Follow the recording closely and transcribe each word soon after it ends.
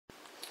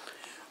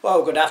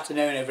Well, good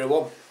afternoon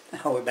everyone.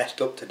 We're best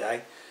up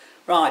today.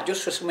 Right,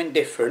 just for something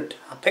different,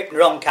 I picked the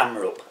wrong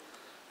camera up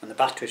and the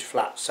battery's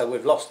flat, so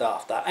we've lost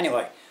half that.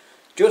 Anyway,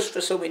 just for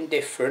something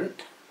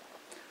different,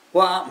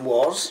 what happened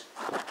was,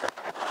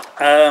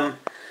 I've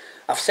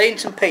seen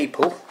some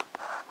people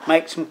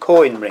make some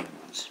coin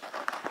rings.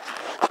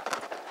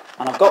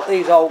 And I've got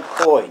these old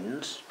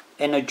coins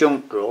in a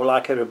junk drawer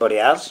like everybody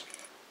has.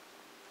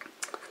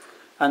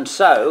 And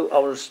so,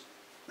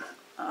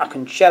 I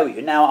can show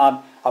you.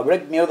 Now, I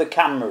rigged my other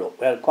camera up.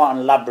 We had quite an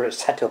elaborate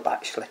setup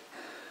actually.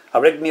 I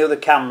rigged my other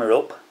camera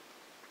up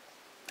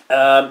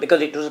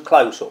because it does a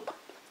close-up.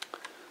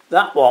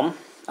 That one,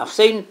 I've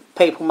seen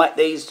people make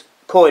these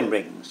coin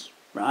rings,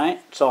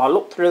 right? So I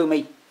looked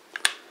through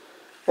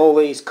all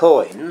these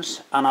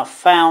coins and I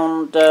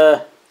found,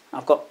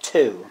 I've got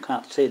two. I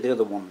can't see the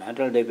other one now.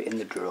 Did I leave it in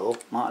the drawer?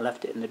 Might have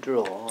left it in the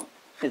drawer.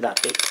 Is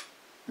that it?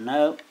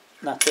 No,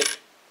 that's it.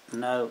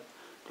 No,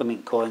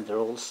 blooming coins are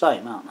all the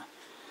same, aren't they?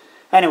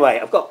 Anyway,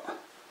 I've got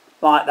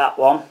like that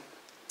one,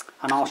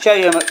 and I'll show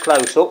you them at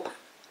close-up,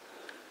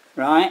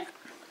 right?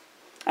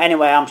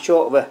 Anyway, I'm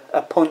short of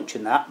a punch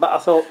and that, but I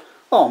thought,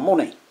 oh,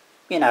 money,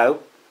 you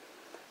know,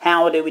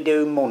 how do we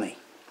do money?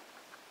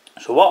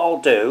 So what I'll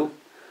do,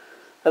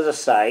 as I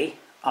say,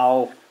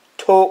 I'll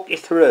talk you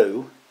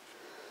through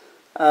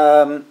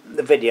the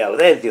video.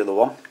 There's the other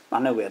one. I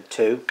know we had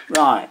two.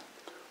 Right,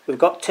 we've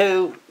got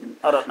two,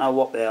 I don't know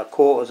what they are,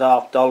 quarters,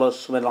 half dollars,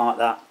 something like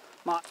that.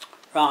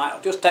 Right,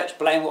 I'll just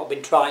explain what I've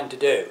been trying to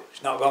do.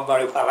 It's not gone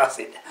very well, has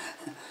it?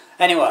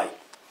 Anyway,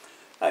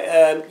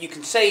 you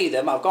can see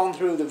them. I've gone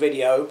through the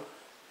video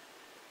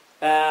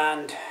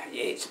and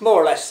it's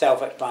more or less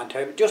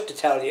self-explanatory, but just to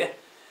tell you,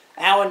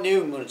 our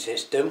new money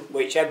system,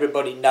 which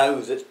everybody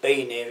knows that's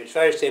been here, it's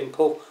very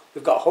simple.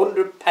 We've got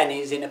 100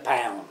 pennies in a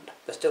pound.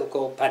 They're still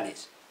called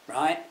pennies,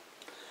 right?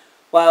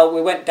 Well,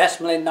 we went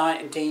decimal in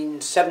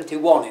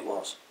 1971 it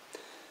was.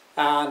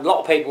 And a lot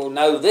of people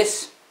know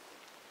this.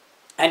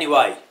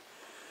 Anyway,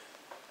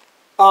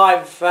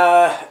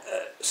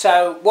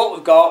 so what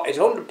we've got is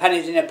 100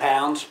 pennies in a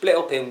pound split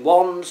up in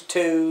ones,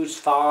 twos,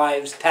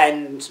 fives,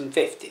 tens and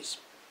 50s.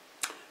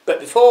 But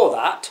before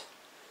that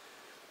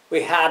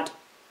we had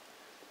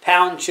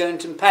pounds,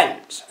 shillings and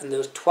pence, and there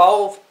was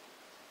 12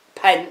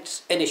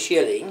 pence in a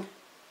shilling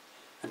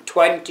and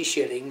 20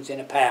 shillings in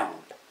a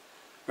pound.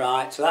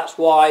 Right, so that's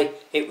why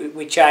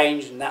we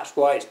changed, and that's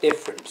why it's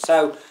different.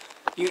 So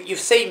you've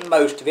seen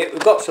most of it.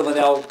 We've got some of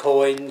the old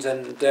coins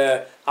and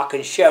I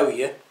can show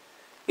you.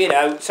 You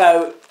know,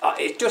 so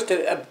it's just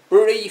a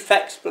brief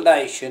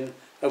explanation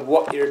of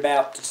what you're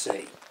about to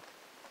see.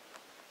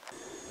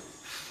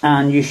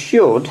 And you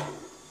should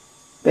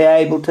be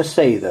able to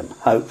see them,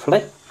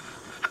 hopefully.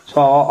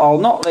 So I'll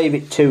not leave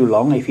it too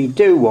long if you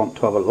do want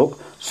to have a look.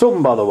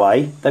 Some, by the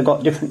way, they've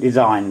got different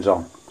designs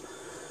on.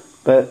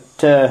 But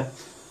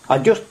I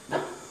just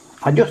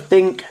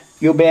think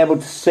you'll be able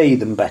to see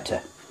them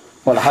better.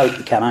 Well, I hope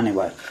you can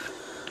anyway.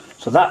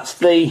 So that's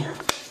the...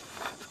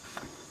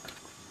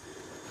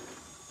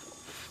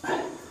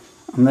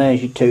 And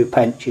there's your 2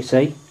 pence, you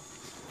see.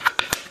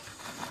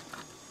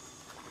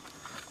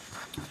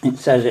 It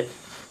says it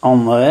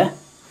on there,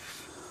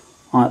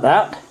 like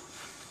that.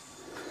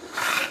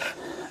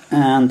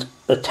 And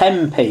the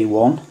 10p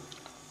one,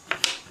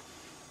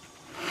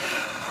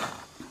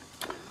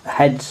 the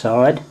head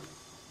side,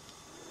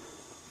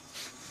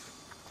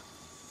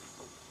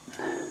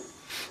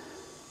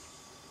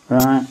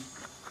 right,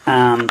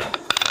 and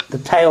the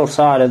tail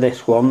side of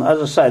this one,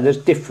 as I say, there's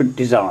different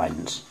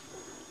designs,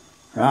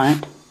 right?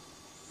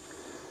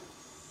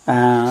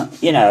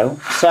 You know,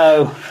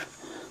 so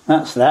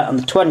that's that. And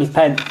the 20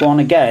 pence one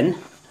again,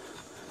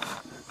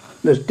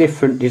 there's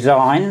different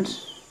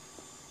designs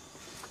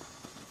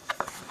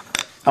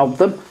of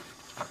them.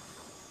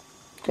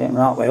 Getting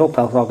right way up,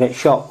 else I'll get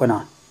shot when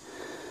I...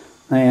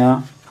 There you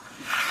are.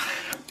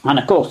 And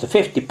of course the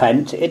 50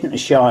 pence, it isn't a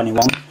shiny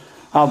one.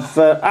 I've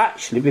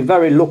actually been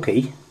very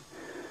lucky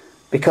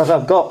because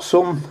I've got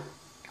some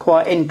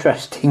quite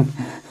interesting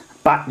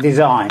back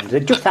designs.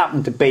 It just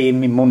happened to be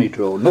in my money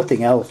drawer,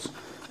 nothing else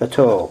at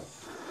all.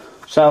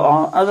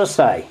 So as I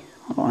say,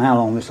 I don't know how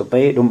long this will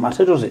be, it doesn't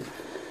matter, does it?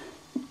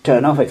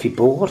 Turn off if you're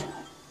bored.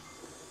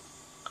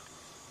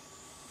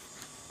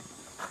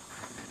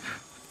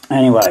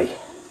 Anyway,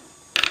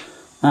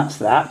 that's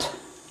that.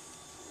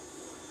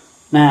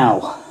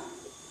 Now,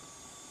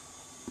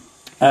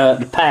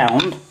 the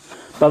pound,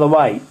 by the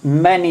way,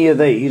 many of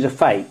these are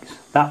fakes.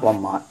 That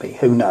one might be,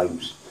 who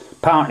knows.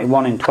 Apparently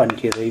 1 in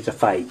 20 of these are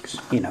fakes.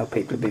 You know,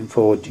 people have been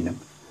forging them.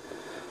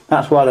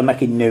 That's why they're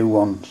making new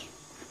ones.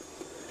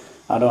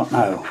 I don't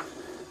know.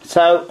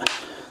 So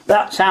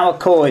that's our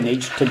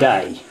coinage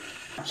today.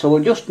 So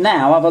we'll just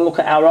now have a look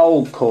at our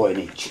old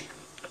coinage.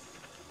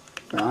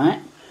 Right?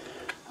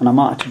 And I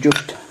might have to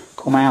just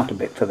come out a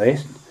bit for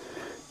this.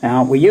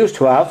 Now we used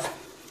to have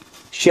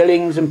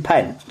shillings and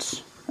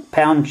pence.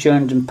 Pounds,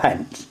 shillings and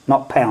pence.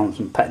 Not pounds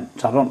and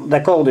pence. They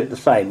called it the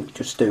same,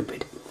 which is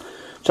stupid.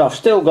 So I've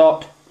still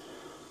got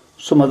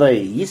some of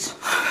these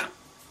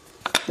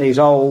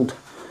old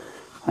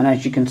And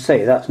as you can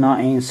see, that's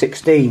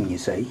 1916, you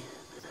see.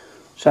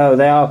 So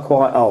they are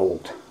quite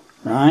old,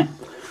 right?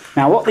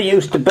 Now what they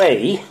used to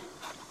be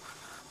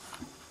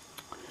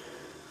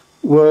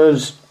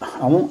was,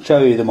 I won't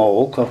show you them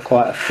all because I've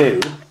quite a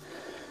few.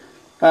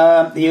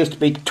 There used to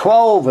be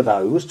 12 of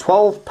those,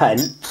 12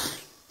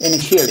 pence in a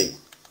shilling.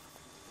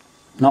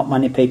 Not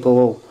many people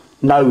will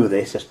know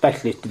this,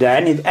 especially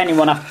today.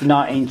 Anyone after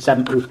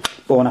 1970,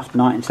 born after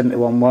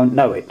 1971 won't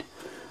know it.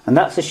 And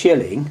that's a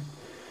shilling,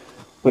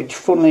 which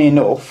funnily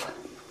enough,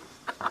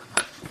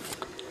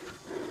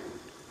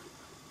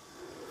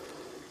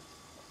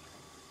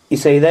 you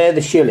see they're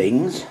the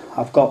shillings.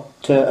 I've got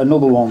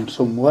another one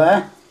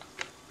somewhere.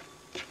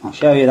 I'll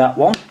show you that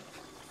one.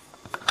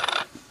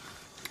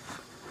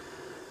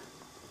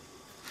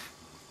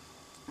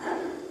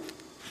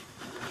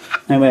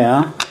 There we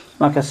are.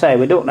 Like I say,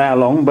 we don't know how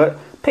long, but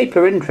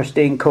people are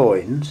interested in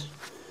coins,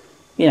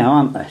 you know,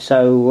 aren't they?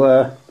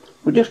 So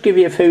we'll just give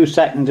you a few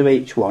seconds of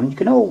each one. You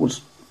can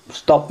always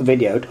stop the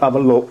video to have a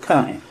look,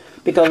 can't you?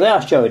 Because they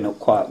are showing up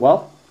quite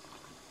well.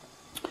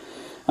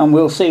 And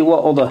we'll see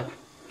what other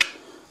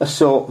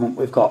assortment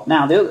we've got.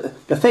 Now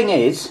the thing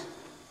is,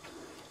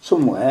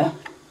 somewhere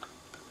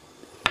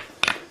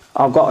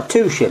I've got a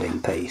 2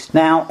 shilling piece.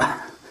 Now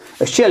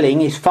a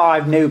shilling is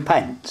 5 new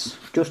pence,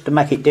 just to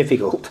make it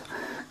difficult,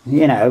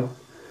 you know.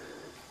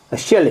 A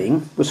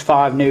shilling was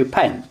 5 new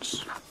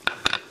pence.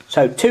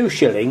 So 2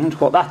 shillings,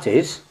 what that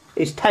is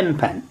 10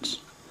 pence.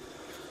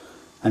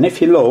 And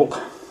if you look,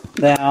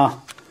 they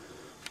are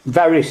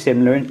very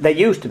similar. They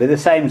used to be the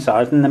same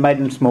size and they made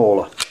them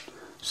smaller.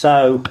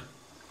 So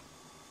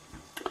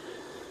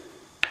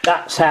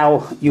that's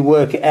how you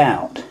work it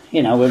out.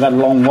 You know, we've had a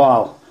long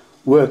while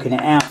working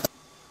it out.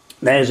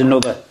 There's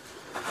another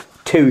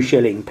 2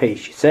 shilling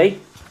piece, you see.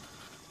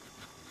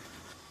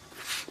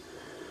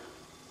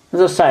 As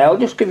I say, I'll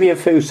just give you a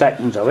few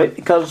seconds of it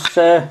because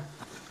a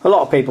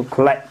lot of people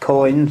collect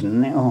coins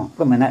and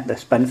I mean, they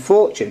spend a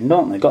fortune,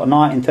 don't they? Got a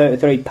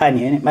 1933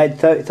 penny and it made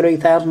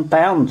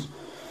 £33,000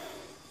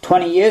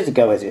 20 years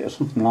ago, is it, or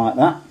something like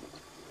that.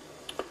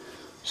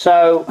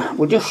 So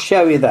we'll just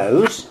show you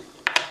those.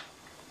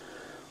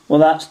 Well,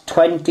 that's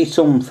 20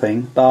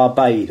 something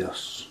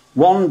Barbados.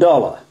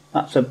 $1.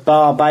 That's a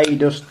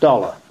Barbados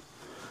dollar.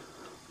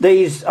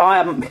 These, I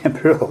haven't been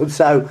abroad,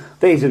 so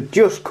these have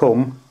just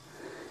come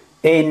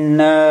in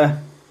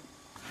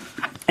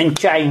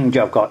change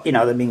I've got. You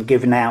know, they've been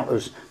given out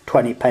as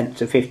 20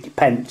 pence or 50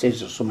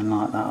 pences or something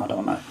like that, I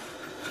don't know.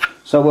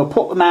 So we'll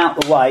put them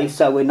out the way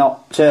so we're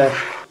not...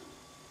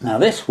 Now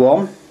this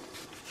one,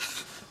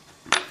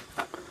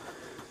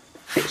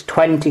 it's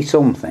 20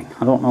 something,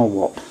 I don't know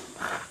what.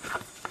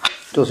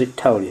 Does it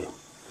tell you?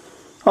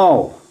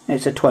 Oh,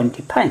 it's a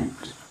 20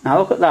 pence. Now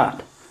look at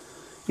that.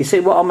 You see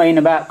what I mean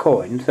about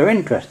coins? They're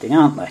interesting,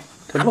 aren't they?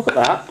 Because look at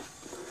that.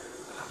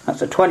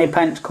 That's a 20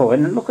 pence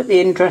coin, and look at the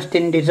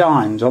interesting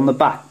designs on the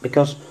back,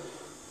 because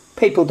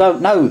people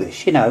don't know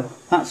this, you know,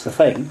 that's the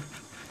thing.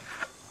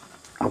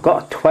 I've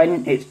got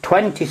it's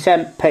 20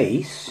 cent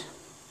piece.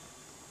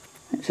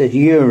 It says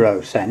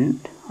Euro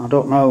cent. I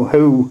don't know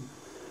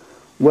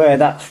where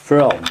that's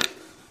from.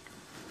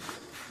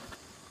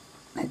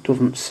 It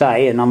doesn't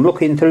say, and I'm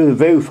looking through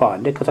the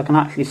viewfinder because I can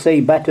actually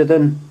see better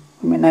than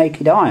my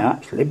naked eye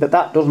actually, but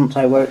that doesn't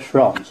say where it's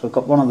from. So I've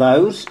got one of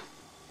those.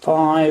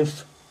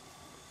 5.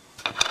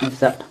 Is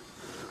that?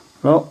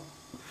 Look,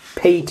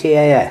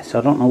 PTAS.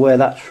 I don't know where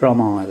that's from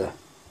either.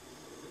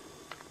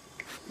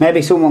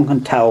 Maybe someone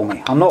can tell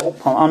me. I'm not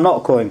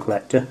a coin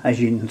collector, as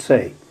you can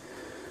see.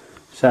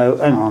 So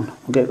hang on,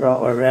 I'll get right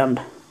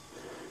around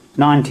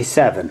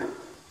 97.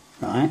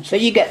 Right. So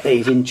you get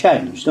these in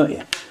change, don't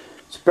you?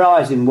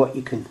 Surprising what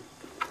you can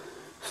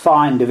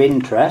find of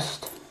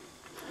interest.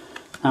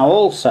 Now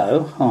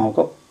also, I've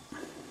got,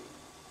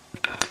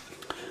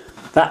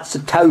 that's a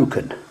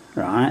token,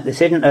 right? This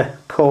isn't a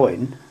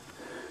coin.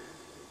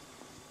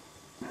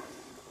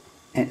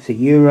 It's a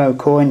Euro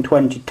coin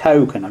 20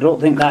 token. I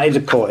don't think that is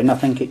a coin. I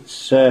think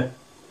it's it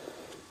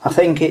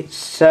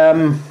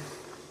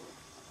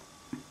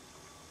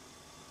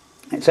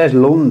says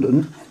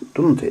London,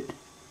 doesn't it?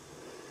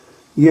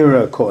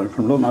 Euro coin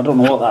from London. I don't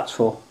know what that's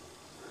for.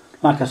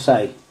 Like I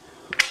say,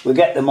 we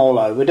get them all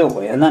over, don't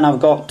we? And then I've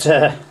got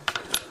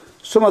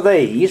some of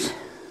these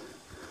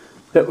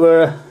that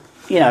were,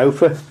 you know,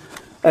 for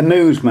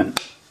amusement.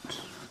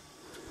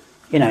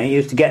 You know, you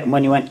used to get them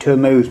when you went to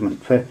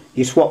amusement.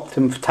 You swapped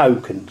them for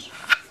tokens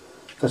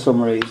for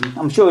some reason.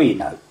 I'm sure you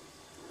know.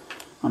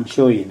 I'm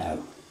sure you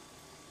know.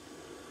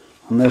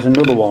 And there's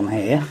another one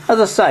here. As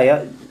I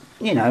say,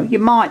 you know, you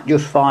might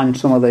just find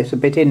some of this a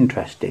bit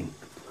interesting.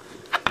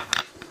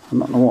 I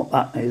don't know what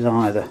that is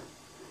either.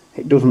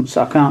 It doesn't,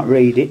 I can't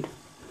read it.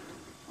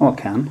 Oh, I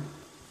can.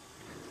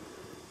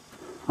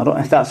 I don't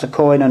know if that's a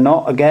coin or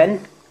not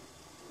again.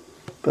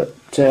 But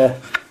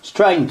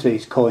strange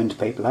these coins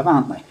people have,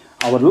 aren't they?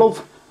 I would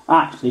love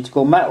actually to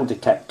go metal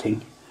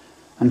detecting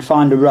and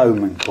find a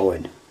Roman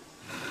coin.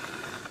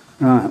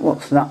 Right,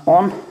 what's that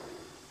one?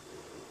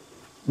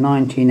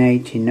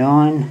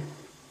 1989.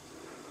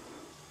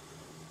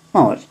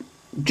 Oh, it's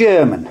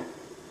German.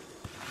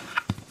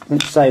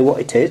 let's say what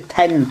it is,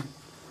 10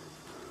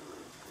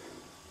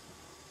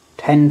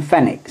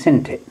 Pfennigs,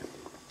 isn't it?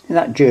 Is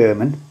that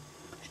German?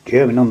 It's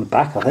German on the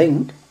back, I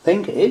think. I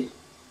think it is.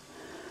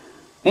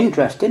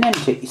 Interesting,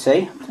 isn't it, you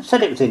see? I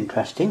said it was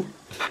interesting.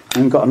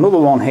 And we've got another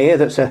one here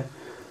that's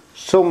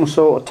some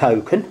sort of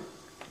token.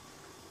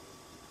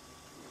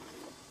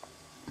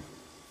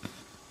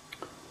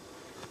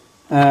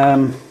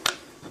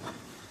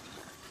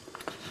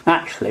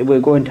 Actually, we're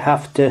going to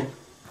have to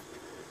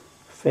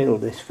fill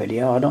this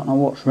video. I don't know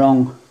what's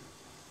wrong,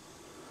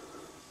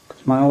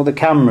 because my other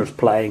camera's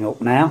playing up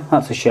now.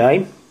 That's a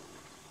shame.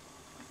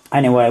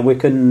 Anyway, we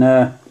can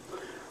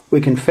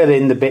fill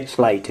in the bits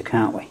later,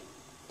 can't we?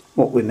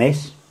 What we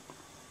miss.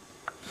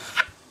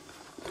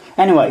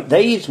 Anyway,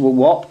 these were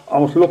what I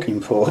was looking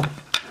for,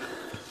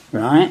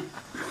 right?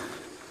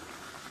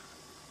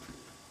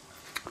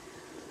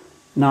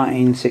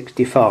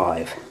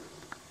 1965,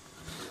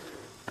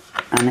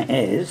 and it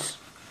is.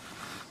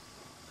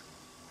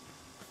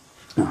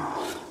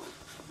 Oh,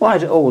 why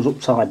is it always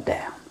upside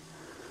down?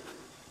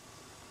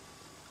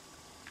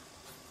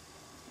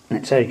 And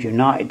it says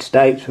United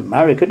States of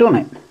America, doesn't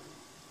it?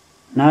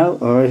 No,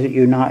 or is it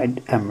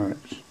United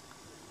Emirates?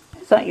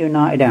 Is that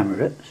United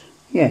Emirates?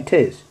 Yeah, it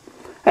is.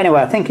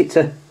 Anyway, I think it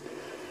says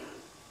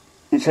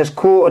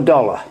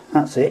 $quarter,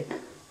 that's it.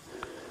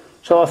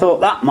 So I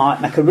thought that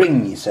might make a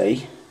ring, you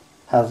see,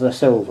 as they're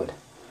silvered.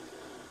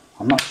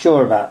 I'm not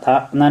sure about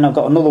that. And then I've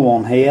got another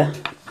one here.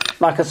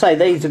 Like I say,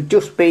 these have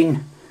just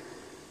been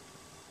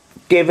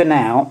given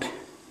out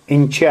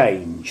in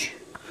change.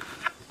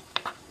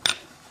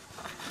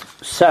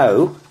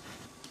 So,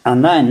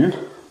 and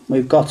then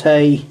we've got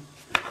have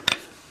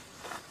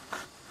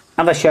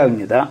I shown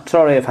you that?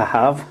 Sorry if I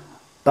have.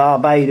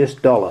 Barbados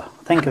dollar.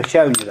 I think I've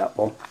shown you that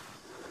one.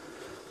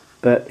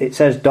 But it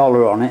says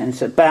dollar on it, and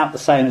it's about the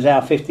same as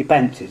our 50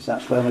 pences.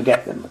 That's where we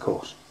get them, of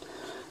course.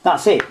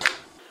 That's it.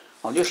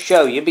 I'll just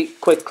show you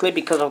quickly,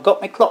 because I've got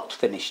my clocks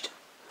finished.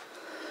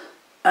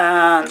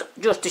 And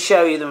just to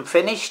show you them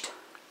finished,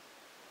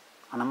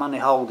 and I'm only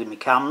holding my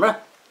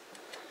camera.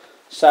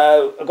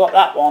 So I've got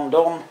that one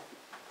done,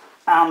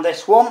 and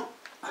this one.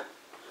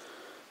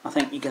 I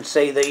think you can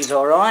see these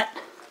alright.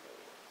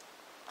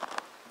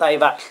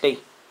 They've actually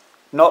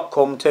not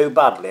come too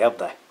badly, have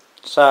they?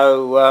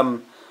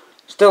 So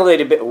still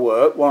need a bit of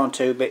work, one or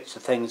two bits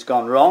of things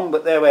gone wrong,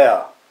 but there we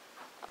are.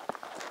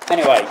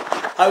 Anyway,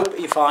 hope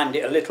you find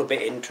it a little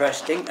bit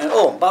interesting. And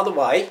oh, by the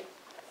way,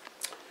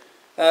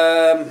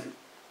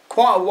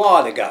 quite a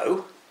while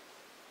ago,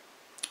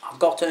 I've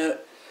got an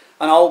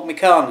old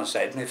Meccano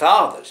set, my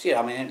father's, you know,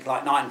 I mean, it's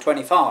like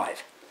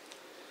 925.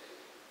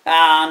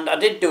 And I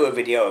did do a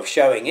video of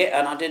showing it,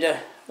 and I did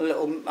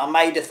I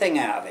made a thing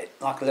out of it,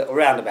 like a little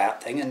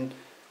roundabout thing, and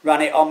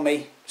ran it on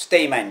my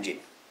steam engine.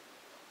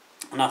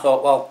 And I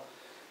thought, well,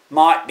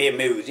 might be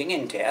amusing,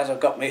 isn't it, as I've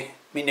got my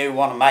new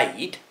one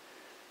made,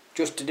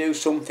 just to do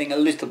something a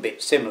little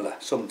bit similar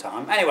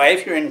sometime. Anyway,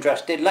 if you're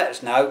interested, let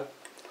us know,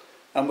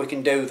 and we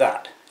can do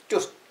that.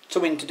 Just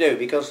something to do,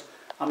 because,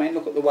 I mean,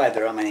 look at the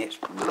weather. I mean, it's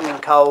blooming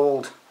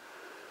cold.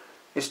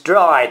 It's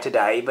dry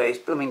today, but it's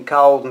blooming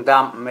cold and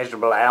damp and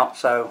miserable out,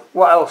 so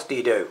what else do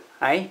you do,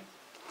 eh?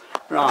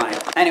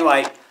 Right,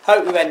 anyway,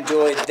 hope you've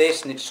enjoyed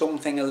this, and it's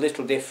something a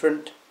little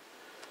different.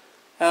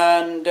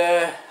 And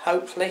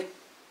hopefully,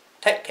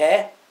 take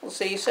care. We'll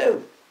see you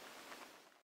soon.